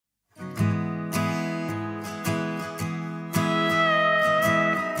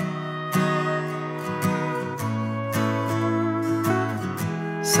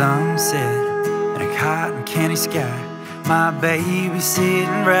sunset and a cotton candy sky. My baby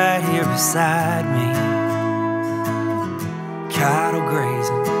sitting right here beside me, cattle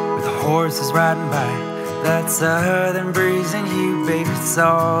grazing with the horses riding by. That southern breeze and you, baby, it's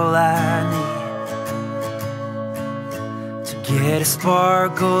all I need to get a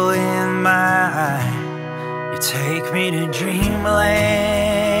sparkle in my eye. You take me to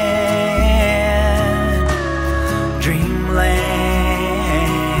Dreamland, Dreamland.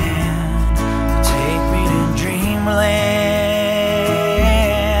 You take me to Dreamland,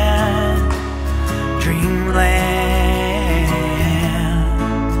 Dreamland.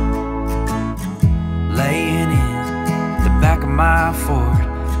 Laying in the back of my Ford,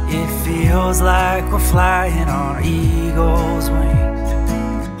 it feels like we're flying on eagle's wings.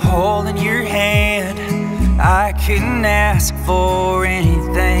 Holding your hand, I couldn't ask for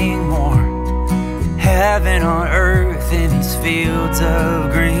anything more. Heaven on earth in these fields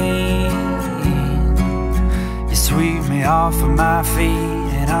of green. You sweep me off of my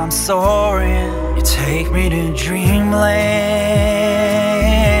feet and I'm soaring. You take me to Dreamland,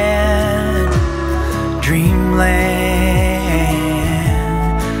 Dreamland.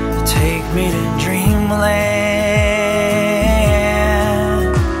 You take me to Dreamland,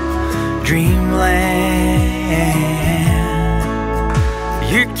 Dreamland.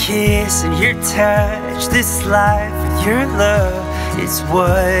 Your kiss and your touch, this life with your love, it's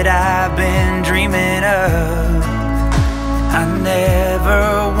what I've been dreaming of. I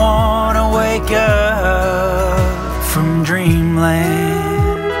never wanna wake up from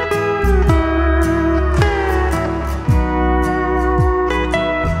Dreamland.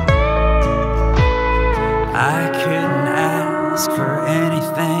 I couldn't ask for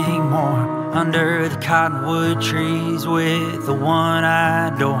anything more. Under the cottonwood trees with the one I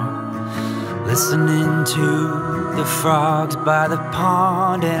adore, listening to the frogs by the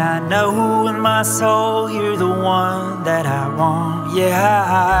pond. And I know in my soul you're the one that I want. Yeah,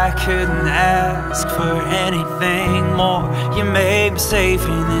 I couldn't ask for anything more. You made me safe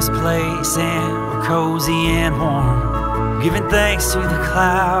in this place and we're cozy and warm. Giving thanks to the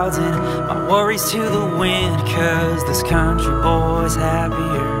clouds and my worries to the wind, 'cause this country boy's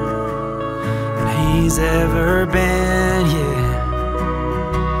happier than he's ever been, yeah.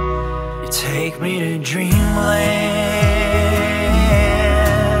 You take me to Dreamland,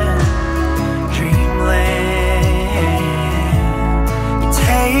 Dreamland. You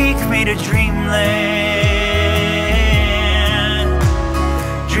take me to Dreamland,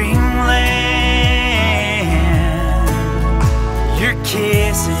 Dreamland. Your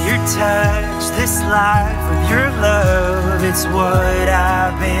kiss and your touch, this life with your love, it's what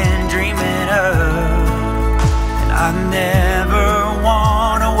I've been dreaming of. And I never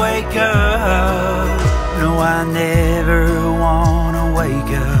wanna wake up, no, I never wanna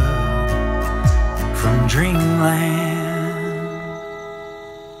wake up from Dreamland.